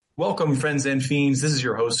Welcome, friends and fiends. This is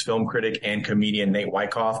your host, film critic, and comedian Nate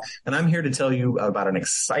Wyckoff, and I'm here to tell you about an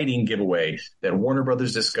exciting giveaway that Warner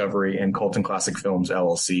Brothers Discovery and Colton Classic Films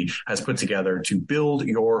LLC has put together to build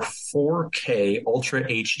your 4K Ultra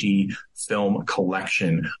HD film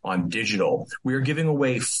collection on digital. We are giving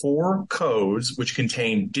away 4 codes which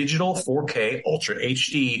contain digital 4K Ultra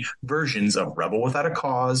HD versions of Rebel Without a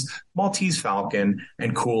Cause, Maltese Falcon,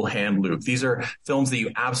 and Cool Hand Luke. These are films that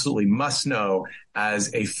you absolutely must know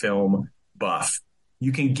as a film buff.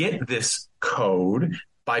 You can get this code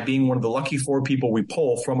by being one of the lucky 4 people we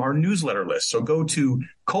pull from our newsletter list. So go to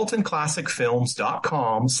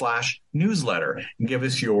coltonclassicfilms.com/newsletter and give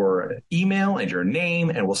us your email and your name,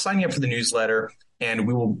 and we'll sign you up for the newsletter and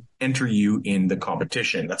we will enter you in the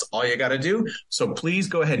competition. That's all you got to do. So please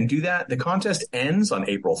go ahead and do that. The contest ends on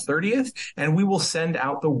April 30th, and we will send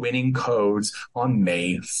out the winning codes on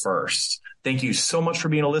May 1st. Thank you so much for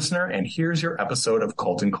being a listener, and here's your episode of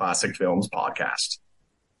Colton Classic Films Podcast.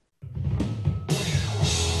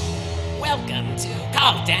 Welcome to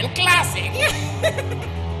Colton Classic.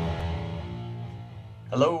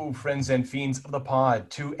 Hello, friends and fiends of the pod,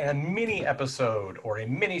 to a mini episode or a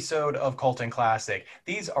mini-sode of Colton Classic.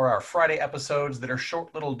 These are our Friday episodes that are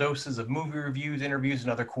short little doses of movie reviews, interviews,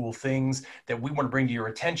 and other cool things that we want to bring to your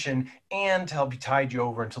attention and to help you tide you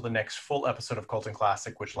over until the next full episode of Colton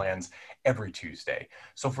Classic, which lands every Tuesday.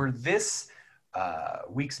 So for this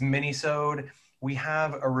week's mini-sode, we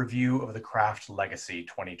have a review of The Craft Legacy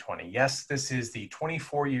 2020. Yes, this is the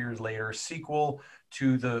 24 years later sequel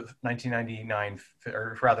to the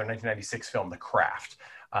 1996 film, The Craft.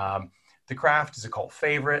 The Craft is a cult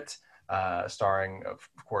favorite, starring, of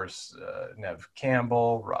course, Neve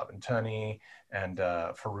Campbell, Robin Tunney, and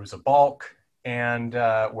Fairuza Balk, and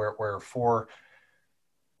where 4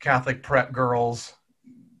 Catholic prep girls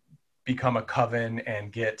become a coven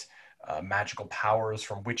and get magical powers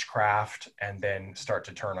from witchcraft, and then start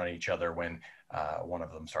to turn on each other when one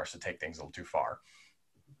of them starts to take things a little too far.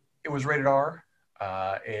 It was rated R.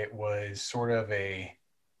 It was sort of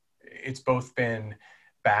it's both been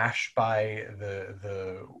bashed by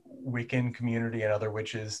the Wiccan community and other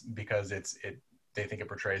witches because they think it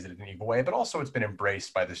portrays it in an evil way, but also it's been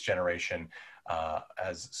embraced by this generation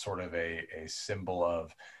as sort of a symbol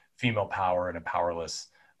of female power in a powerless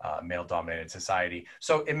male-dominated society.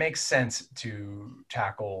 So it makes sense to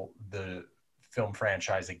tackle the film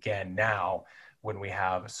franchise again now when we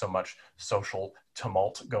have so much social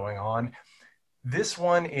tumult going on. This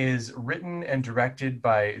one is written and directed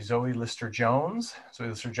by Zoe Lister-Jones. Zoe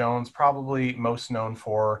Lister-Jones, probably most known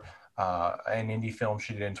for an indie film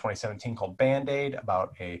she did in 2017 called Band-Aid,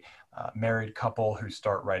 about a married couple who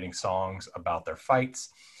start writing songs about their fights.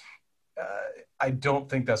 I don't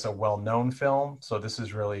think that's a well-known film, so this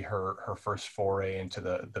is really her first foray into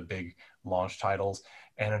the big launch titles.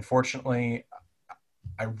 And unfortunately,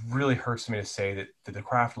 it really hurts me to say that The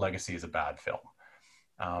Craft Legacy is a bad film.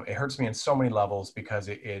 It hurts me in so many levels because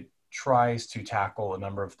it tries to tackle a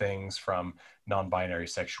number of things, from non-binary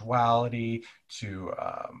sexuality to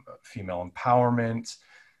female empowerment.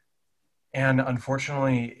 And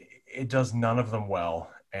unfortunately, it does none of them well.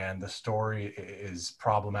 And the story is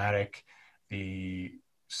problematic. The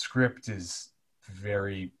script is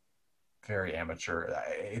very, very amateur.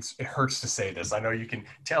 It hurts to say this. I know you can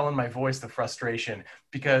tell in my voice the frustration,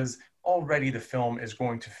 because already the film is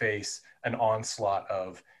going to face an onslaught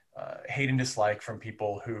of hate and dislike from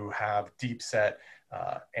people who have deep-set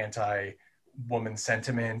anti-woman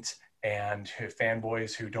sentiment, and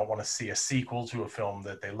fanboys who don't want to see a sequel to a film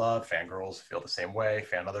that they love. Fangirls feel the same way,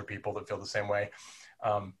 other people that feel the same way.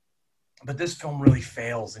 But this film really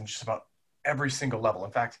fails in just about every single level. In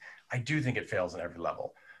fact, I do think it fails in every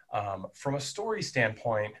level. From a story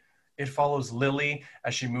standpoint, it follows Lily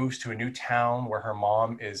as she moves to a new town where her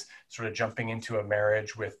mom is sort of jumping into a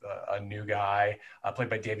marriage with a new guy, played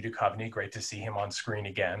by David Duchovny. Great to see him on screen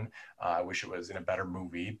again. I wish it was in a better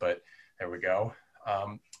movie, but there we go.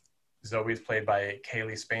 Zoe is played by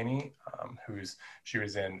Kaylee Spaney, she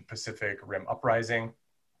was in Pacific Rim Uprising.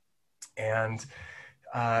 And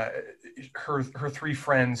her 3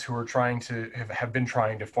 friends who are have been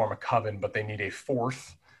trying to form a coven, but they need a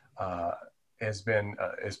 4th, is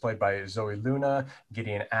played by Zoe Luna,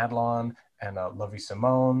 Gideon Adlon, and Lovie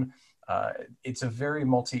Simone. It's a very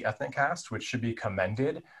multi-ethnic cast, which should be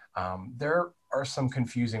commended. There are some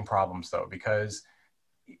confusing problems, though, because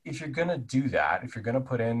if you're going to do that, if you're going to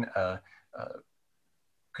put in a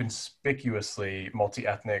conspicuously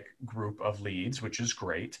multi-ethnic group of leads, which is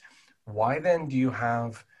great, why then do you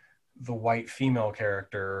have the white female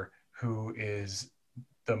character who is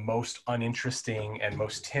the most uninteresting and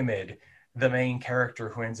most timid the main character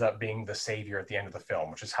who ends up being the savior at the end of the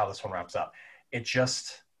film, which is how this one wraps up. It's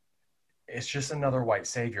just another white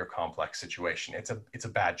savior complex situation. It's a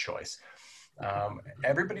bad choice.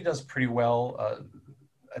 Everybody does pretty well.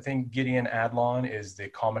 I think Gideon Adlon is the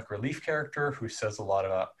comic relief character who says a lot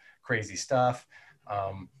of crazy stuff.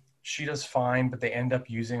 She does fine, but they end up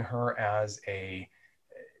using her as a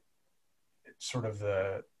sort of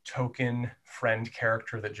the token friend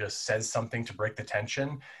character that just says something to break the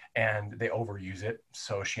tension, and they overuse it.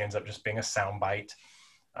 So she ends up just being a soundbite.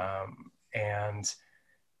 And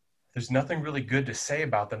there's nothing really good to say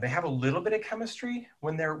about them. They have a little bit of chemistry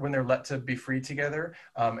when they're let to be free together.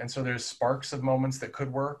 And so there's sparks of moments that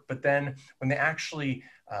could work, but then when they actually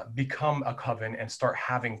become a coven and start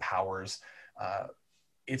having powers,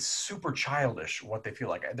 it's super childish what they feel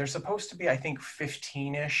like. They're supposed to be, I think,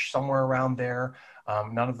 15-ish, somewhere around there.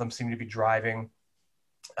 None of them seem to be driving.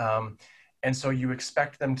 And so you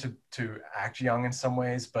expect them to act young in some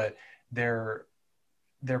ways, but their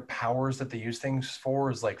powers that they use things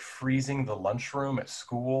for is like freezing the lunchroom at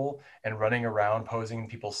school and running around posing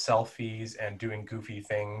people's selfies and doing goofy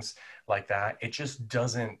things like that. It just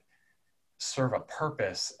doesn't serve a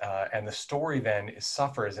purpose, and the story then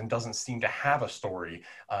suffers and doesn't seem to have a story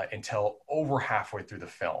until over halfway through the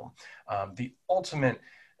film. The ultimate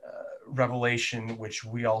revelation, which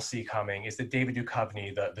we all see coming, is that David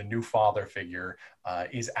Duchovny, the new father figure,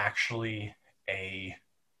 is actually a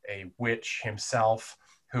witch himself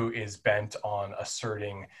who is bent on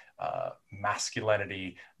asserting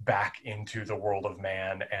masculinity back into the world of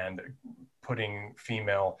man and putting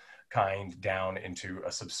female kind down into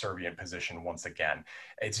a subservient position once again.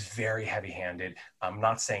 It's very heavy-handed. I'm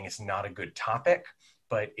not saying it's not a good topic,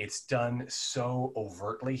 but it's done so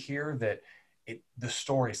overtly here that the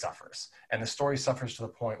story suffers. And the story suffers to the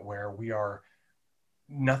point where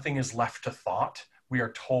nothing is left to thought. We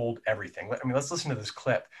are told everything. I mean, let's listen to this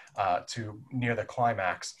clip to near the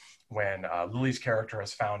climax when Lily's character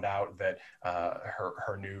has found out that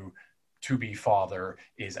her new to-be father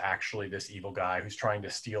is actually this evil guy who's trying to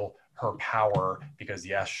steal her power because,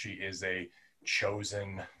 yes, she is a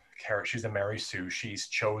chosen character. She's a Mary Sue. She's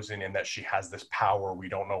chosen in that she has this power. We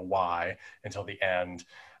don't know why until the end.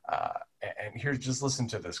 And here, just listen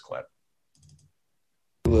to this clip.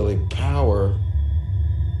 Lily, power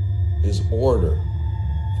is order.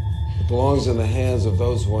 It belongs in the hands of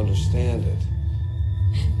those who understand it.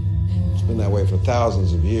 It's been that way for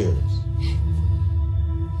thousands of years.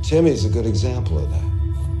 Timmy's a good example of that.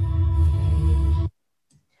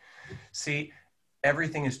 See,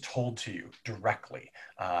 everything is told to you directly.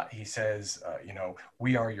 He says,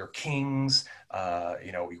 we are your kings.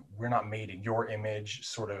 We're not made in your image,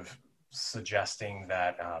 sort of suggesting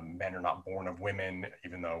that men are not born of women,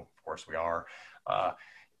 even though, of course, we are.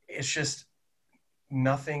 It's just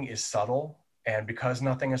nothing is subtle. And because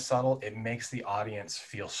nothing is subtle, it makes the audience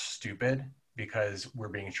feel stupid because we're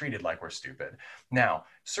being treated like we're stupid. Now,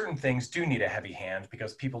 certain things do need a heavy hand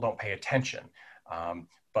because people don't pay attention.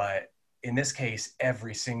 But in this case,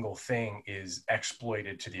 every single thing is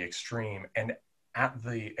exploited to the extreme and at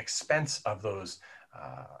the expense of those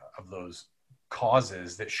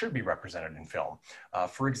causes that should be represented in film.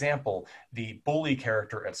 For example, the bully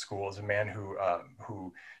character at school is a man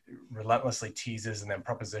who relentlessly teases and then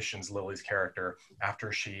propositions Lily's character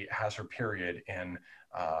after she has her period in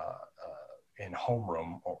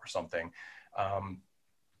homeroom or something.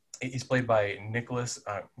 He's played by Nicholas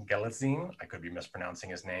Galitzine. I could be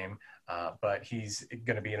mispronouncing his name, but he's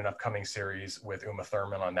going to be in an upcoming series with Uma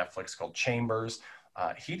Thurman on Netflix called Chambers.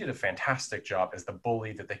 He did a fantastic job as the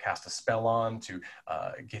bully that they cast a spell on to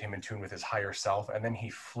get him in tune with his higher self. And then he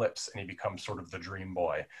flips and he becomes sort of the dream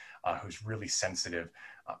boy who's really sensitive.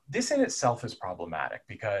 This in itself is problematic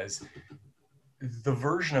because the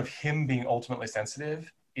version of him being ultimately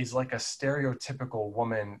sensitive is like a stereotypical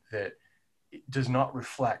woman that does not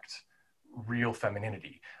reflect real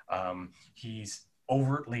femininity. He's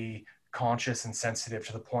overtly conscious and sensitive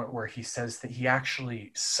to the point where he says that he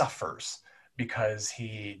actually suffers because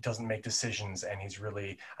he doesn't make decisions and he's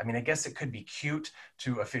really, I guess it could be cute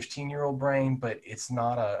to a 15-year-old brain, but it's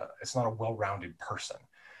not a well-rounded person.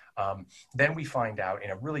 Then we find out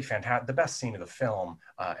in a really fantastic, the best scene of the film,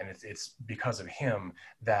 and it's because of him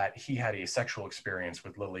that he had a sexual experience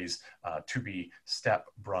with Lily's to-be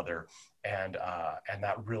step-brother, and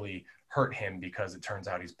that really hurt him because it turns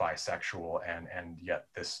out he's bisexual, and yet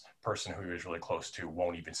this person who he was really close to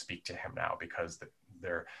won't even speak to him now because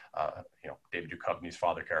David Duchovny's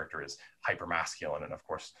father character is hypermasculine, and of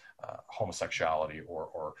course, homosexuality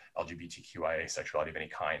or LGBTQIA sexuality of any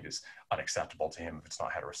kind is unacceptable to him if it's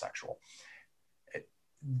not heterosexual.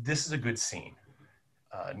 This is a good scene.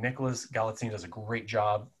 Nicholas Galitzine does a great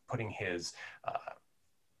job putting his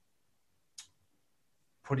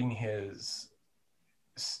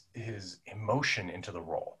emotion into the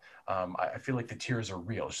role. I feel like the tears are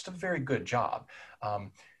real. It's just a very good job.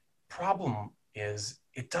 Problem is,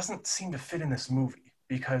 it doesn't seem to fit in this movie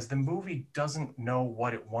because the movie doesn't know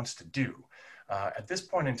what it wants to do. At this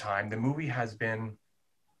point in time, the movie has been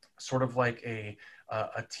sort of like a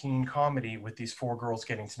teen comedy with these four girls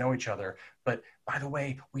getting to know each other. But by the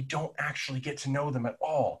way, we don't actually get to know them at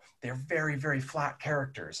all. They're very, very flat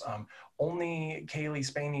characters. Only Kaylee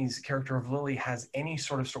Spaney's character of Lily has any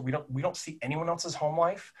sort of story. We don't see anyone else's home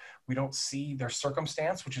life. We don't see their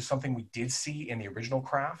circumstance, which is something we did see in the original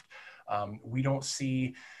Craft. We don't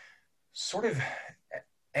see sort of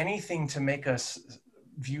anything to make us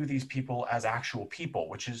view these people as actual people,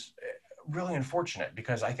 which is really unfortunate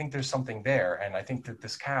because I think there's something there, and I think that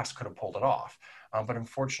this cast could have pulled it off. But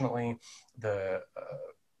unfortunately, the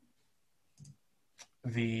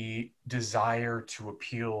desire to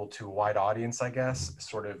appeal to a wide audience, I guess,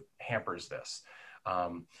 sort of hampers this.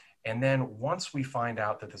 And then once we find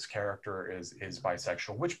out that this character is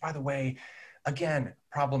bisexual, which, by the way, again,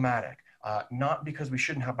 problematic. Not because we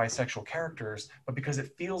shouldn't have bisexual characters, but because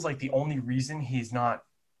it feels like the only reason he's not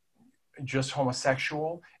just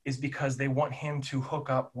homosexual is because they want him to hook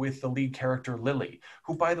up with the lead character, Lily,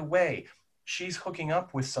 who, by the way, she's hooking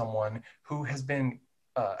up with someone who has been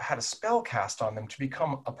had a spell cast on them to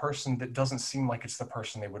become a person that doesn't seem like it's the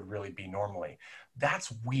person they would really be normally.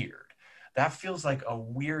 That's weird. That feels like a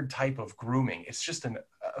weird type of grooming. It's just a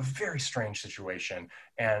very strange situation.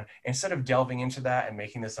 And instead of delving into that and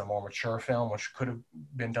making this a more mature film, which could have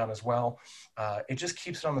been done as well, it just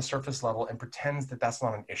keeps it on the surface level and pretends that that's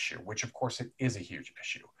not an issue, which of course it is a huge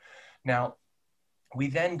issue. Now, we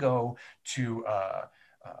then go to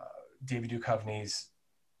David Duchovny's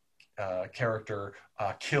character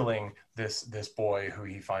killing this boy who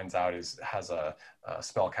he finds out has a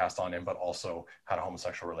spell cast on him, but also had a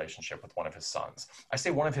homosexual relationship with one of his sons. I say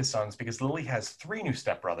one of his sons because Lily has 3 new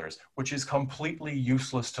stepbrothers, which is completely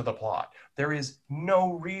useless to the plot. There is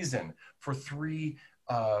no reason for 3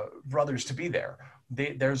 brothers to be there.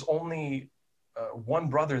 There's only one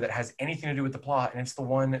brother that has anything to do with the plot, and it's the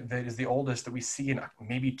one that is the oldest that we see in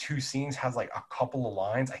maybe 2 scenes, has like a couple of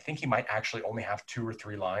lines. I think he might actually only have 2 or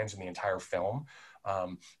 3 lines in the entire film,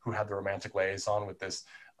 who had the romantic liaison with this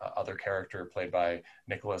other character played by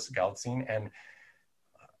Nicholas Galitzine, and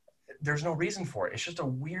there's no reason for it. It's just a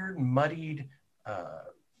weird, muddied,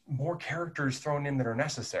 more characters thrown in that are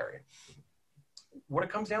necessary. What it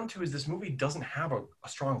comes down to is this movie doesn't have a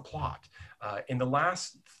strong plot. In the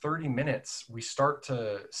last 30 minutes, we start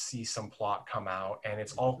to see some plot come out, and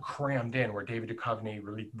it's all crammed in where David Duchovny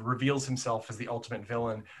really reveals himself as the ultimate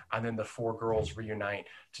villain, and then the 4 girls reunite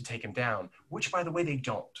to take him down, which, by the way, they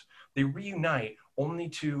don't. They reunite only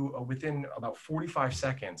to, within about 45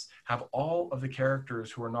 seconds, have all of the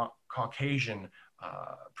characters who are not Caucasian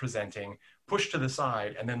presenting pushed to the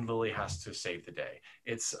side, and then Lily has to save the day.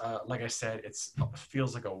 It's like I said, it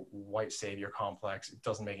feels like a white savior complex. It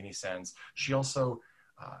doesn't make any sense. She also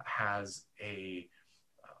has a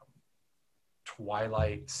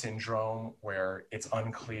Twilight syndrome where it's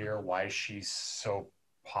unclear why she's so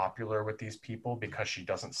popular with these people because she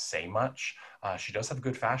doesn't say much. She does have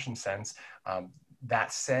good fashion sense.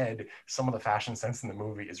 That said, some of the fashion sense in the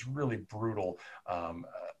movie is really brutal,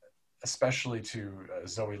 especially to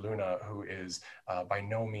Zoe Luna, who is by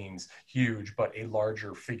no means huge, but a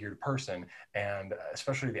larger figured person. And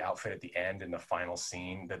especially the outfit at the end in the final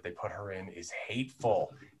scene that they put her in is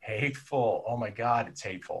hateful. Hateful. Oh my God, it's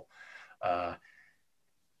hateful.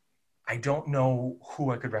 I don't know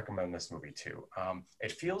who I could recommend this movie to.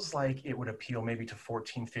 It feels like it would appeal maybe to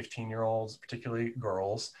 14, 15-year-olds, particularly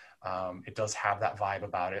girls. It does have that vibe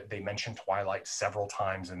about it. They mention Twilight several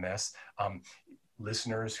times in this.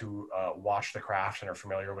 Listeners who watch The Craft and are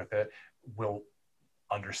familiar with it will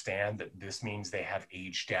understand that this means they have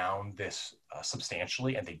aged down this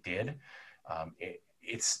substantially, and they did.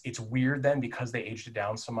 It's weird then because they aged it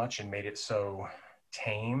down so much and made it so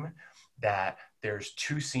tame that there's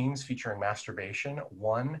 2 scenes featuring masturbation.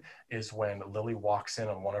 One is when Lily walks in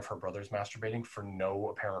on one of her brothers masturbating for no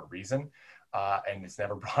apparent reason, and it's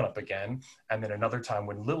never brought up again. And then another time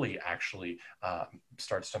when Lily actually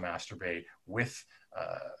starts to masturbate with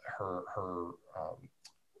her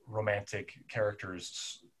romantic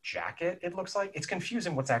character's jacket, it looks like. It's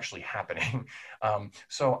confusing what's actually happening.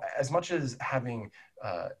 So as much as having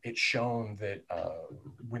it shown that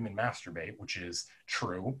women masturbate, which is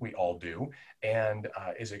true, we all do, and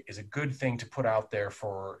is a good thing to put out there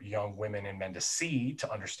for young women and men to see,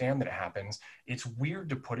 to understand that it happens, it's weird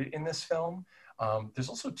to put it in this film. There's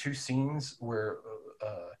also two scenes where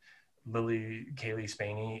Lily Kaylee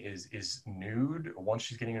Spaney is nude. One,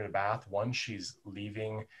 she's getting into a bath. One, she's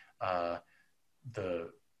leaving the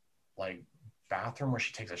like bathroom where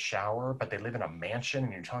she takes a shower, but they live in a mansion,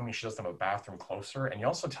 and you're telling me she doesn't have a bathroom closer, and you're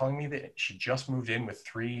also telling me that she just moved in with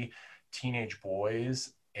 3 teenage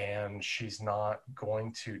boys and she's not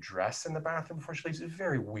going to dress in the bathroom before she leaves. It's a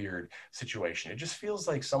very weird situation. It just feels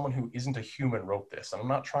like someone who isn't a human wrote this. And I'm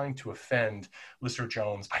not trying to offend Lister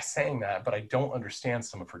Jones by saying that, but I don't understand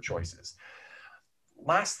some of her choices.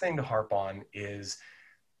 Last thing to harp on is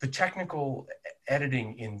the technical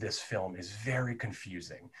editing in this film is very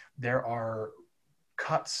confusing. There are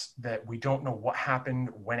cuts that we don't know what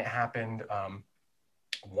happened, when it happened.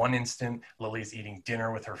 One instant, Lily's eating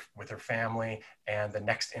dinner with her family, and the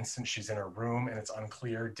next instant she's in her room, and it's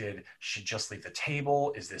unclear, did she just leave the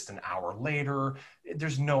table? Is this an hour later?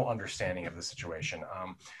 There's no understanding of the situation.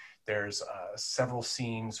 There's several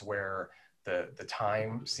scenes where the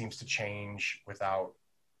time seems to change without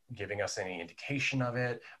giving us any indication of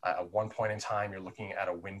it. At one point in time, you're looking at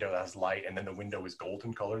a window that has light, and then the window is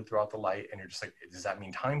golden colored throughout the light, and you're just like, does that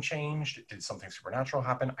mean time changed? Did something supernatural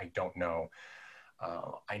happen? I don't know.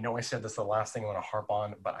 I know I said this is the last thing I want to harp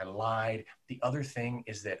on, but I lied. The other thing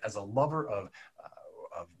is that as a lover of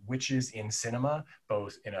witches in cinema,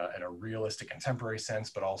 both in a realistic contemporary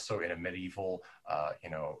sense, but also in a medieval,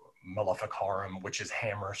 Maleficarum, witch's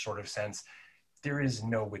hammer sort of sense, there is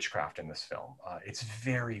no witchcraft in this film. It's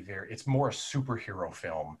it's more a superhero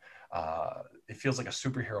film. It feels like a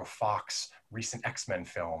superhero Fox recent X-Men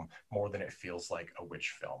film more than it feels like a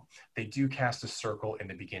witch film. They do cast a circle in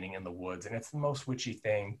the beginning in the woods, and it's the most witchy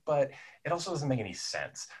thing, but it also doesn't make any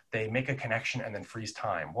sense. They make a connection and then freeze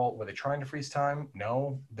time. Well, were they trying to freeze time?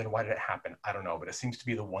 No. Then why did it happen? I don't know, but it seems to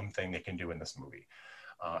be the one thing they can do in this movie.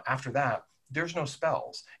 After that, there's no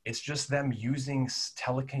spells. It's just them using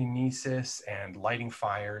telekinesis and lighting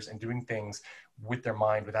fires and doing things with their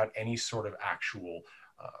mind without any sort of actual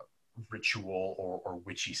ritual or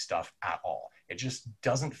witchy stuff at all. It just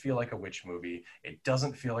doesn't feel like a witch movie. It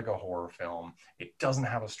doesn't feel like a horror film. It doesn't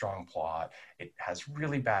have a strong plot. It has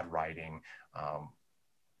really bad writing.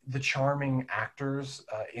 The charming actors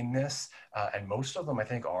in this, and most of them I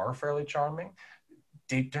think are fairly charming,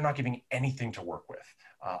 they're not giving anything to work with.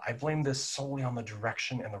 I blame this solely on the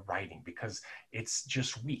direction and the writing because it's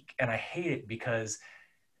just weak. And I hate it because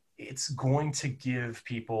it's going to give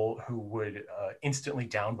people who would instantly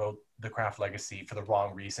downvote The Craft Legacy for the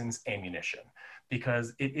wrong reasons ammunition,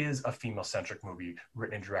 because it is a female-centric movie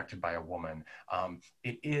written and directed by a woman.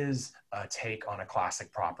 It is a take on a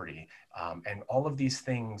classic property. And all of these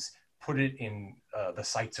things put it in the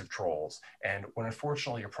sights of trolls. And when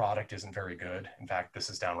unfortunately your product isn't very good, in fact,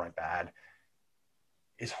 this is downright bad,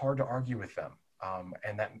 it's hard to argue with them.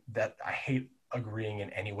 And that I hate agreeing in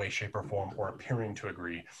any way, shape, or form, or appearing to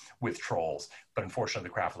agree with trolls. But unfortunately,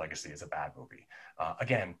 The Craft Legacy is a bad movie.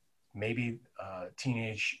 Again, maybe a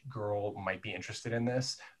teenage girl might be interested in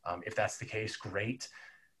this. If that's the case, great.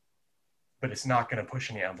 But it's not going to push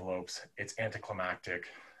any envelopes. It's anticlimactic.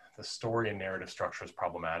 The story and narrative structure is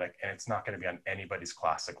problematic, and it's not going to be on anybody's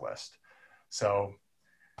classic list. So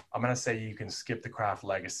I'm going to say you can skip The Craft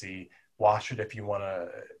Legacy, watch it if you want to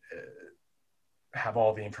have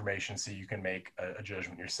all the information so you can make a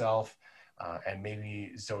judgment yourself. And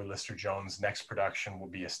maybe Zoe Lister-Jones' next production will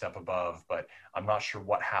be a step above, but I'm not sure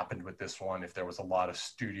what happened with this one, if there was a lot of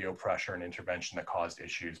studio pressure and intervention that caused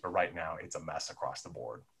issues, but right now it's a mess across the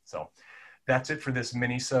board. So that's it for this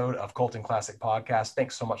mini-sode of Cult and Classic Podcast.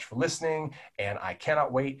 Thanks so much for listening, and I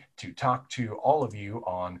cannot wait to talk to all of you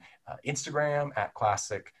on Instagram at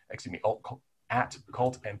Cult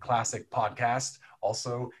and Classic Podcast.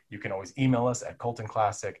 Also, you can always email us at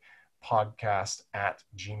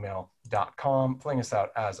cultandclassicpodcast@gmail.com. Playing us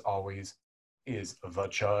out, as always, is The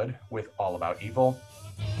Chud with All About Evil.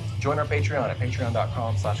 Join our Patreon at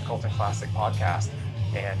patreon.com/cultandclassicpodcast.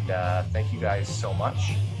 And thank you guys so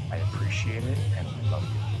much. I appreciate it, and I love you.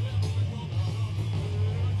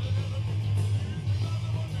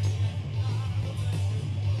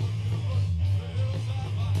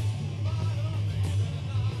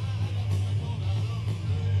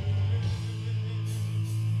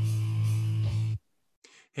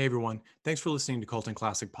 Hey everyone, thanks for listening to Cult and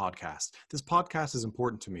Classic Podcast. This podcast is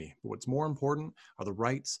important to me, but what's more important are the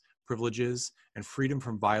rights, privileges, and freedom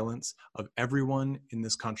from violence of everyone in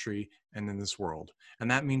this country and in this world. And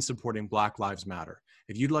that means supporting Black Lives Matter.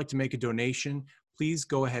 If you'd like to make a donation, please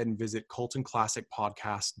go ahead and visit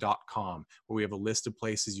cultandclassicpodcast.com, where we have a list of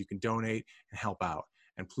places you can donate and help out.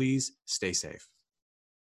 And please stay safe.